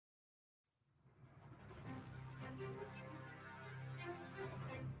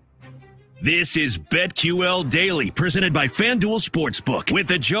This is BetQL Daily, presented by FanDuel Sportsbook with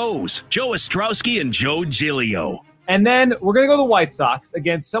the Joes, Joe Ostrowski and Joe Giglio. And then we're going to go to the White Sox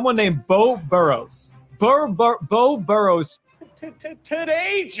against someone named Bo Burrows. Bo Burrows.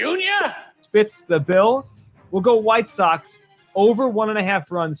 Today, Junior. Fits the bill. We'll go White Sox over 1.5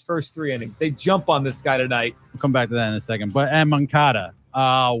 runs first 3 innings. They jump on this guy tonight. We'll come back to that in a second. But Moncada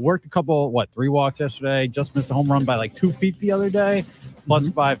worked a couple, 3 walks yesterday. Just missed a home run by like 2 feet the other day. Plus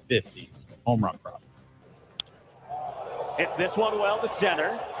 550 home run prop. Hits this one well to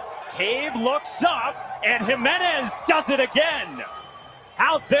center. Cave looks up, and Jimenez does it again.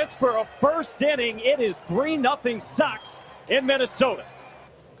 How's this for a first inning? It is 3-0 Sox in Minnesota.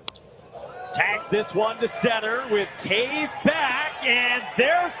 Tags this one to center with Cave back, and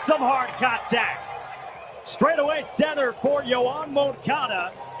there's some hard contact. Straight away center for Yoan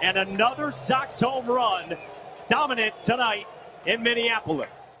Moncada, and another Sox home run. Dominant tonight in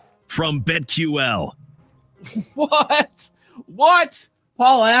Minneapolis. From BetQL. What?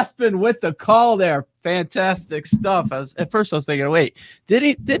 Paul Aspen with the call there. Fantastic stuff. At first I was thinking, wait,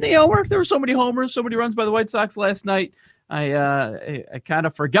 didn't he homer? There were so many homers, so many runs by the White Sox last night. I kind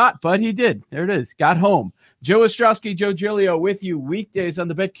of forgot, but he did. There it is. Got home. Joe Ostrowski, Joe Giglio with you weekdays on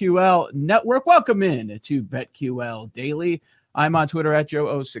the BetQL Network. Welcome in to BetQL Daily. I'm on Twitter at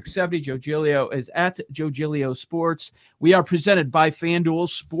Joe0670. Joe Giglio is at Joe Giglio Sports. We are presented by FanDuel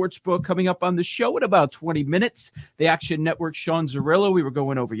Sportsbook. Coming up on the show in about 20 minutes, the Action Network, Sean Zerillo. We were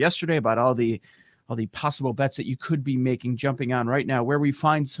going over yesterday about all the possible bets that you could be making, jumping on right now, where we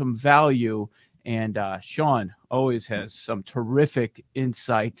find some value. And Sean always has some terrific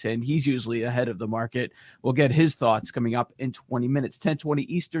insights, and he's usually ahead of the market. We'll get his thoughts coming up in 20 minutes, 10:20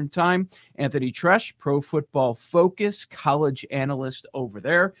 Eastern Time. Anthony Tresh, Pro Football Focus, college analyst over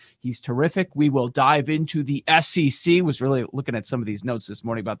there. He's terrific. We will dive into the SEC. Was really looking at some of these notes this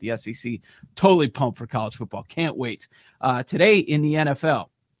morning about the SEC. Totally pumped for college football. Can't wait. Today in the NFL,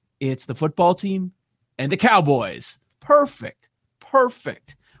 it's the football team and the Cowboys. Perfect.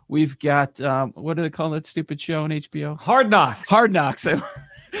 We've got, what do they call that stupid show on HBO? Hard Knocks.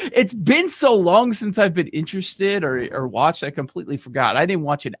 It's been so long since I've been interested or watched. I completely forgot. I didn't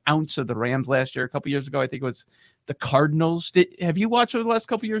watch an ounce of the Rams last year. A couple years ago, I think it was the Cardinals. Have you watched over the last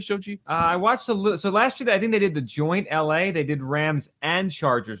couple years, Joji? I watched so last year, I think they did the joint LA. They did Rams and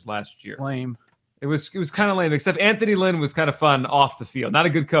Chargers last year. Lame. It was kind of lame, except Anthony Lynn was kind of fun off the field. Not a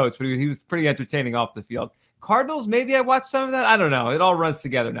good coach, but he was pretty entertaining off the field. Cardinals, maybe I watched some of that. I don't know. It all runs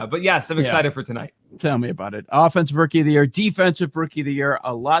together now. But yes, I'm excited for tonight. Tell me about it. Offensive Rookie of the Year, Defensive Rookie of the Year,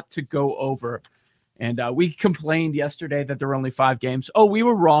 a lot to go over. And we complained yesterday that there were only 5 games. Oh, we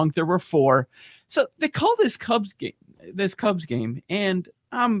were wrong. There were 4. So they call this Cubs game, and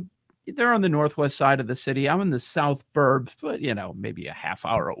they're on the northwest side of the city. I'm in the south burbs, but, maybe a half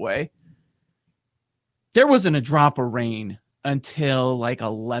hour away. There wasn't a drop of rain until like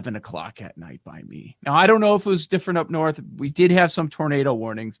 11 o'clock at night by me. Now, I don't know if it was different up north. We did have some tornado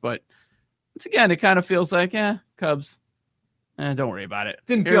warnings, but once again, it kind of feels like, Cubs, don't worry about it.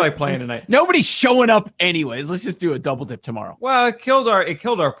 Didn't feel like playing tonight. Nobody's showing up anyways. Let's just do a double dip tomorrow. Well, it killed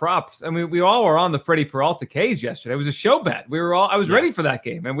our props. I mean, we all were on the Freddie Peralta K's yesterday. It was a show bet. I was ready for that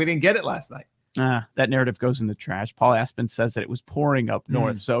game, and we didn't get it last night. That narrative goes in the trash. Paul Aspen says that it was pouring up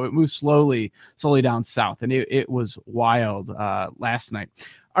north, so it moved slowly down south, and it was wild last night.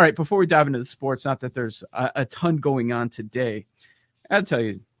 All right, before we dive into the sports, not that there's a ton going on today, I'll tell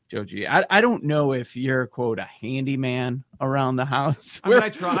you, Joji, I don't know if you're, quote, a handyman around the house. I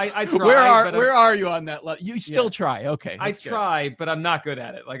try. Where are you on that level? You still try. Okay. I try, but I'm not good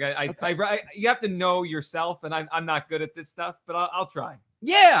at it. Like you have to know yourself, and I'm not good at this stuff, but I'll try.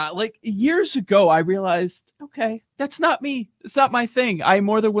 Yeah, like years ago, I realized, okay, that's not me. It's not my thing. I'm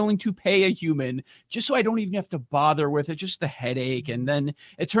more than willing to pay a human just so I don't even have to bother with it, just the headache. And then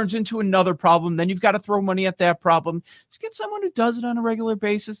it turns into another problem. Then you've got to throw money at that problem. Just get someone who does it on a regular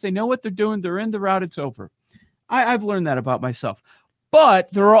basis. They know what they're doing. They're in the route. It's over. I've learned that about myself.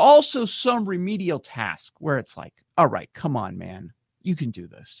 But there are also some remedial tasks where it's like, all right, come on, man. You can do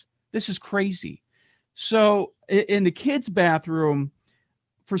this. This is crazy. So in the kids' bathroom,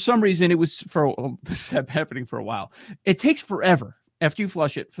 for some reason, this has been happening for a while. It takes forever after you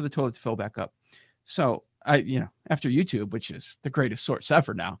flush it for the toilet to fill back up. So after YouTube, which is the greatest source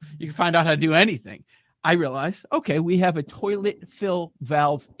ever now, you can find out how to do anything. I realized, okay, we have a toilet fill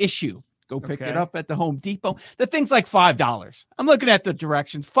valve issue. Go pick it up at the Home Depot. The thing's like $5. I'm looking at the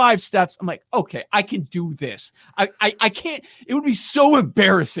directions, 5 steps. I'm like, okay, I can do this. I can't. It would be so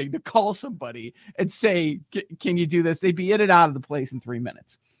embarrassing to call somebody and say, can you do this? They'd be in and out of the place in 3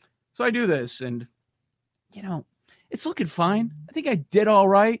 minutes. So I do this, and, it's looking fine. I think I did all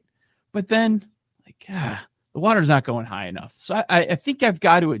right. but then the water's not going high enough. So I think I've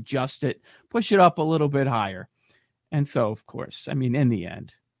got to adjust it, push it up a little bit higher. And so, of course, I mean, in the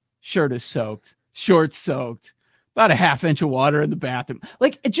end, shirt is soaked, shorts soaked, about a half inch of water in the bathroom.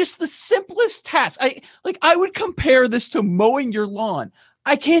 Like, just the simplest task. I would compare this to mowing your lawn.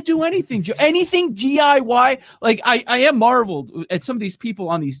 I can't do anything DIY. Like, I am marveled at some of these people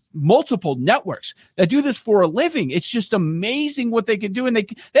on these multiple networks that do this for a living. It's just amazing what they can do. And they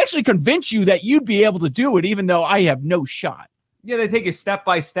actually convince you that you'd be able to do it, even though I have no shot. Yeah, they take you step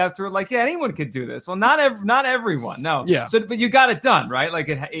by step through it. Like, yeah, anyone could do this. Well, not everyone. No. Yeah. So, but you got it done, right? Like,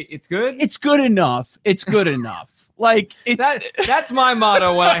 it's good. It's good enough. It's good enough. Like, that's my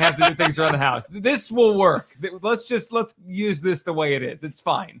motto when I have to do things around the house. This will work. Let's use this the way it is. It's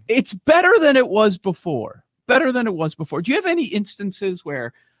fine. It's better than it was before. Do you have any instances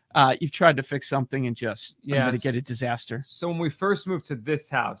where you've tried to fix something and just going to get a disaster? So when we first moved to this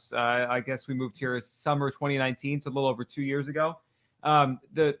house, I guess we moved here summer 2019, so a little over 2 years ago.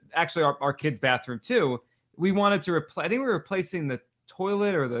 Our kids' bathroom too. We wanted to replace. I think we were replacing the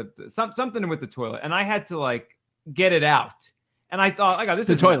toilet or something with the toilet, and I had to get it out. And I thought, this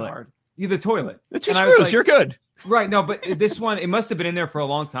is toilet. Hard. Yeah, the toilet. It's your screws. You're good. Right. No, but this one, it must have been in there for a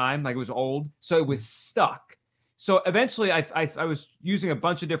long time. Like, it was old, so it was stuck. So eventually I was using a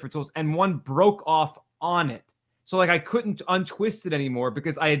bunch of different tools and one broke off on it. So I couldn't untwist it anymore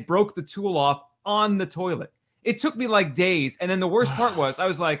because I had broke the tool off on the toilet. It took me days. And then the worst part was I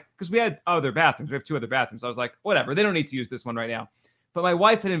was because we had other bathrooms. We have 2 other bathrooms. I was like, whatever, they don't need to use this one right now. But my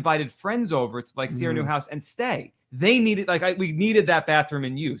wife had invited friends over to see our new house and stay. They needed, we needed that bathroom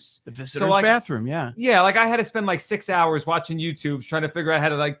in use. The visitor's bathroom, yeah. Yeah, I had to spend 6 hours watching YouTube trying to figure out how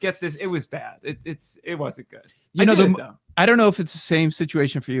to get this. It was bad. It wasn't good. I don't know if it's the same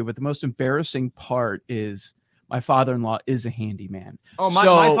situation for you, but the most embarrassing part is my father-in-law is a handyman. Oh, my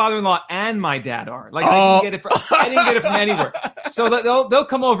father-in-law and my dad are. I didn't get it from anywhere. So they'll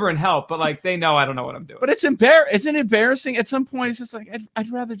come over and help, but they know I don't know what I'm doing. But isn't it embarrassing? At some point, it's just I'd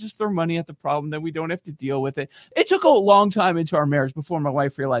rather just throw money at the problem than we don't have to deal with it. It took a long time into our marriage before my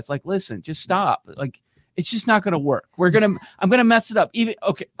wife realized, listen, just stop. It's just not going to work. I'm going to mess it up.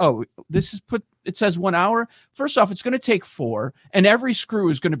 It says 1 hour. First off, it's going to take 4, and every screw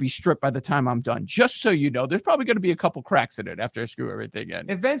is going to be stripped by the time I'm done. Just so you know, there's probably going to be a couple cracks in it after I screw everything in.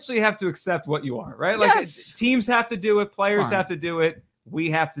 Eventually, you have to accept what you are, right? Yes. Teams have to do it. Players have to do it. We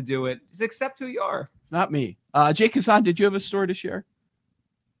have to do it. Just accept who you are. It's not me. Jake Hassan, did you have a story to share?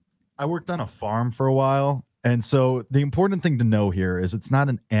 I worked on a farm for a while. And so the important thing to know here is it's not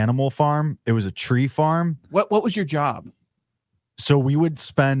an animal farm. It was a tree farm. What was your job? So we would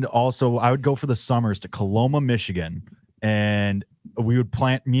I would go for the summers to Coloma, Michigan, and we would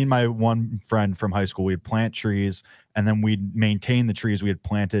plant, me and my one friend from high school, we'd plant trees, and then we'd maintain the trees we had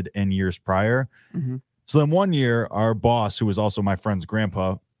planted in years prior. Mm-hmm. So then one year, our boss, who was also my friend's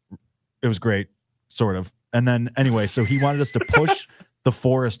grandpa, it was great, sort of. And then anyway, so he wanted us to push the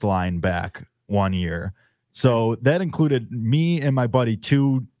forest line back one year. So that included me and my buddy,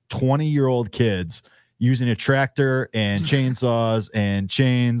 2 20-year-old kids, using a tractor and chainsaws and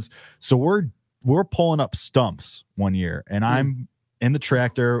chains. So we're pulling up stumps one year, and I'm in the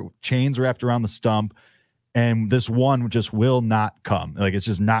tractor, chains wrapped around the stump, and this one just will not come. It's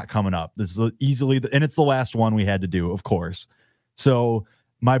just not coming up. This is and it's the last one we had to do, of course. So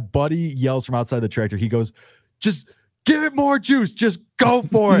my buddy yells from outside the tractor. He goes, "Just give it more juice. Just go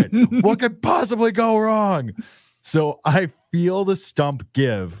for it. What could possibly go wrong?" So I feel the stump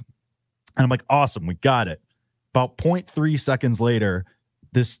give, and I'm like, awesome, we got it. About 0.3 seconds later,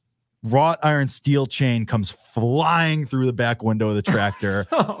 this wrought iron steel chain comes flying through the back window of the tractor.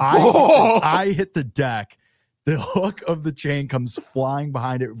 I hit the deck. The hook of the chain comes flying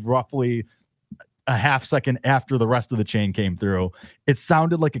behind it roughly a half second after the rest of the chain came through. It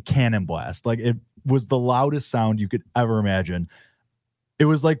sounded like a cannon blast. It was the loudest sound you could ever imagine. It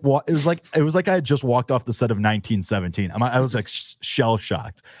was like I had just walked off the set of 1917. I was shell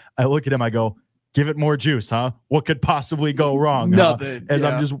shocked. I look at him, I go, "Give it more juice, huh? What could possibly go wrong?" Nothing. As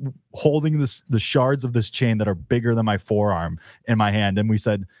I'm just holding the shards of this chain that are bigger than my forearm in my hand. And we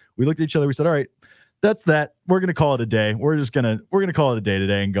looked at each other, we said, "All right, that's that. We're gonna call it a day. We're gonna call it a day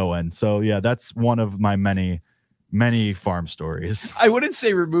today and go in." So yeah, that's one of my many farm stories. I wouldn't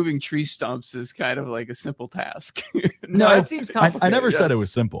say removing tree stumps is kind of like a simple task. No, it seems complicated. I never said it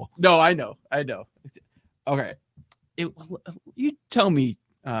was simple. No, I know. Okay. You tell me,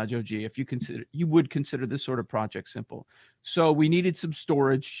 Joe G, if you would consider this sort of project simple. So we needed some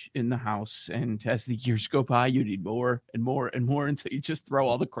storage in the house, and as the years go by, you need more and more and more until you just throw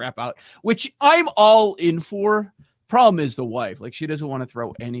all the crap out, which I'm all in for. Problem is the wife. Like, she doesn't want to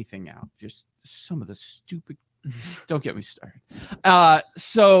throw anything out. Just some of the stupid. Don't get me started.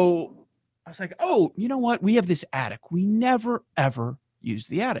 So I was like, oh, you know what? We have this attic. We never, ever use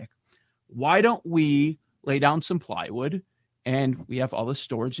the attic. Why don't we lay down some plywood? And we have all the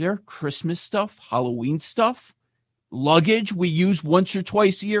storage there, Christmas stuff, Halloween stuff, luggage we use once or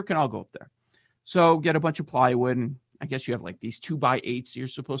twice a year. Can all go up there. So get a bunch of plywood, and I guess you have like these 2x8s you're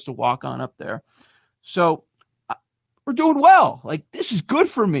supposed to walk on up there. So we're doing well. Like, this is good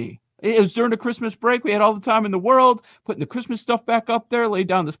for me. It was during the Christmas break. We had all the time in the world, putting the Christmas stuff back up there, laid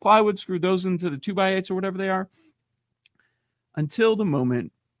down this plywood, screwed those into the 2x8s or whatever they are. Until the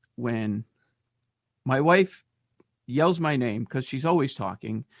moment when my wife yells my name, because she's always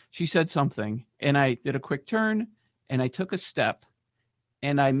talking. She said something, and I did a quick turn, and I took a step,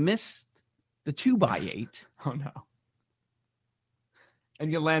 and I missed the 2x8. Oh, no.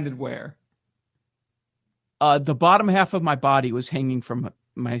 And you landed where? The bottom half of my body was hanging from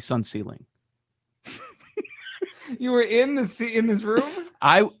my son's ceiling. You were in this room?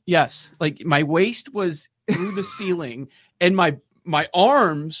 Yes. Like, my waist was through the ceiling, and my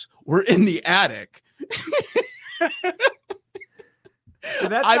arms were in the attic.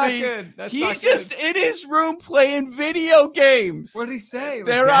 That's not good. That's he's not just good. in his room playing video games. What did he say? Like,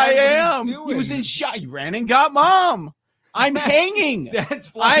 There Dad, I what are am. you He was doing? in shock. He ran and got Mom. I'm hanging. Dad's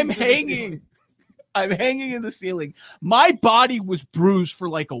flying I'm through the hanging. ceiling. I'm hanging in the ceiling. My body was bruised for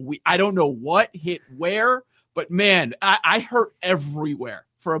like a week. I don't know what hit where, but man, I hurt everywhere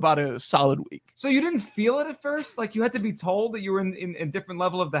for about a solid week. So you didn't feel it at first? Like, you had to be told that you were in a different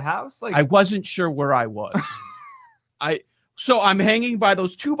level of the house? Like, I wasn't sure where I was. So I'm hanging by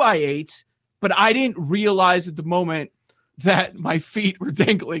those 2x8s, but I didn't realize at the moment that my feet were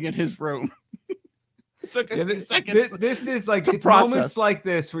dangling in his room. It took a second. This is like, to it's process. moments like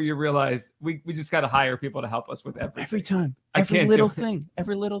this where you realize we just got to hire people to help us with everything. Every time. I Every can't little do it. thing.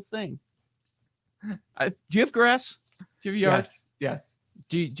 Every little thing. Do you have grass? Do you have yard? Yes.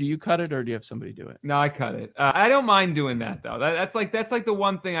 Do you cut it, or do you have somebody do it? No, I cut it. I don't mind doing that though. That's like the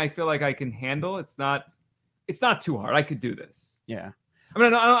one thing I feel like I can handle. It's not too hard. I could do this. Yeah. I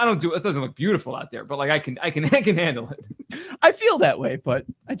mean, I don't do it. It doesn't look beautiful out there, but like I can handle it. I feel that way, but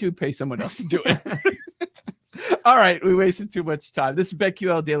I do pay someone else to do it. All right, we wasted too much time. This is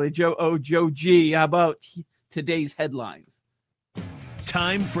BetQL Daily. Joe O, Joe G. How about today's headlines?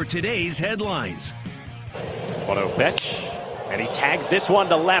 Time for today's headlines. Auto pitch, and he tags this one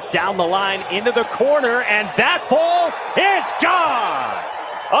to left down the line into the corner, and that ball is gone.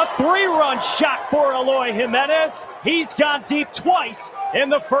 A 3-run shot for Eloy Jimenez. He's gone deep twice in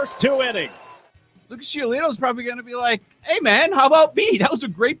the first 2 innings. Lucas Giolito's probably going to be like, hey, man, how about me? That was a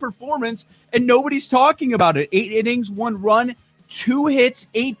great performance, and nobody's talking about it. 8 innings, 1 run, 2 hits,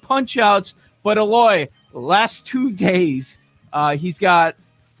 8 punch-outs. But Eloy, last 2 days, he's got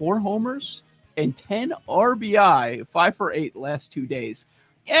 4 homers and 10 RBI, 5 for 8 last 2 days.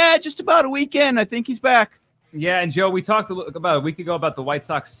 Yeah, just about a weekend. I think he's back. Yeah, and Joe, we talked about a week ago about the White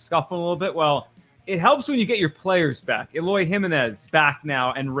Sox scuffling a little bit. Well, it helps when you get your players back. Eloy Jimenez back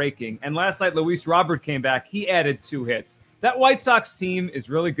now and raking. And last night, Luis Robert came back. He added 2 hits. That White Sox team is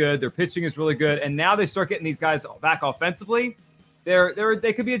really good. Their pitching is really good. And now they start getting these guys back offensively.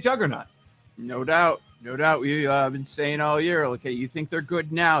 They could be a juggernaut. No doubt. No doubt. We've been saying all year, okay, you think they're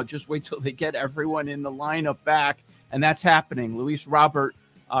good now. Just wait till they get everyone in the lineup back. And that's happening. Luis Robert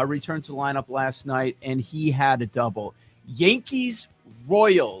returned to the lineup last night, and he had a double.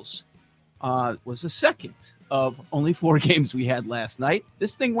 Yankees-Royals was the second of only 4 games we had last night.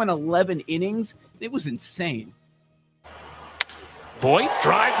 This thing went 11 innings. It was insane. Voit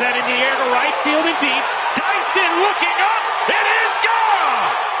drives that in the air to right field and deep. Dyson looking up. It is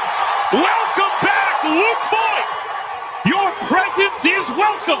gone. Welcome back, Luke Voit. Your presence is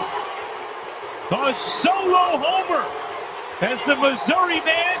welcome. A solo homer as the Missouri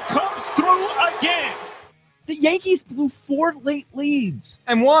man comes through again. The Yankees blew 4 late leads.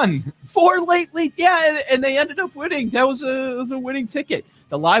 And won. 4 late leads. Yeah, and they ended up winning. That was a winning ticket.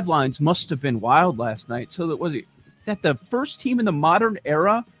 The live lines must have been wild last night. So is that the first team in the modern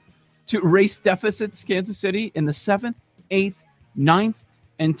era to erase deficits, Kansas City, in the 7th, 8th, 9th,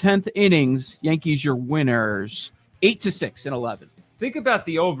 and 10th innings? Yankees, your winners, 8-6 in 11. Think about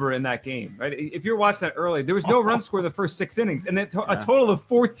the over in that game, right? If you're watching that early, there was no run score the first 6 innings, and then a total of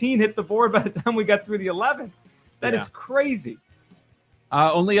 14 hit the board by the time we got through the 11th. That is crazy.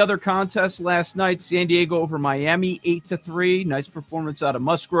 Only other contest last night, San Diego over Miami, 8-3. Nice performance out of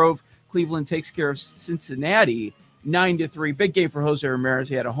Musgrove. Cleveland takes care of Cincinnati, 9-3. Big game for Jose Ramirez.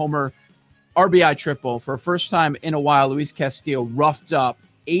 He had a homer, RBI triple for first time in a while. Luis Castillo roughed up,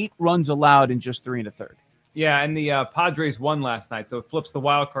 8 runs allowed in just 3 1/3. Yeah, and the Padres won last night, so it flips the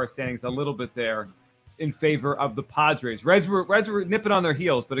wild card standings a little bit there in favor of the Padres. Reds were nipping on their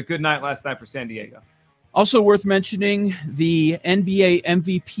heels, but a good night last night for San Diego. Also worth mentioning, the NBA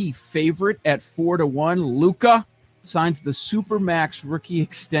MVP favorite at 4-1, Luka, signs the Supermax rookie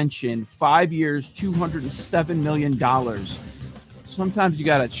extension, 5 years, $207 million. Sometimes you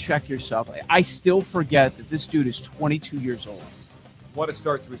got to check yourself. I still forget that this dude is 22 years old. What a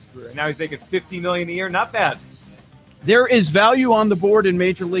start to his career. Now he's making $50 million a year. Not bad. There is value on the board in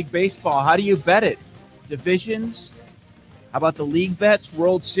Major League Baseball. How do you bet it? Divisions? How about the league bets,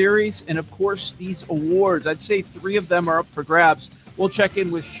 World Series, and, of course, these awards? I'd say 3 of them are up for grabs. We'll check in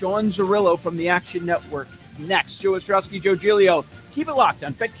with Sean Zerillo from the Action Network next. Joe Ostrowski, Joe Giglio. Keep it locked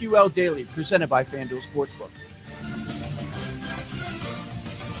on BetQL Daily, presented by FanDuel Sportsbook.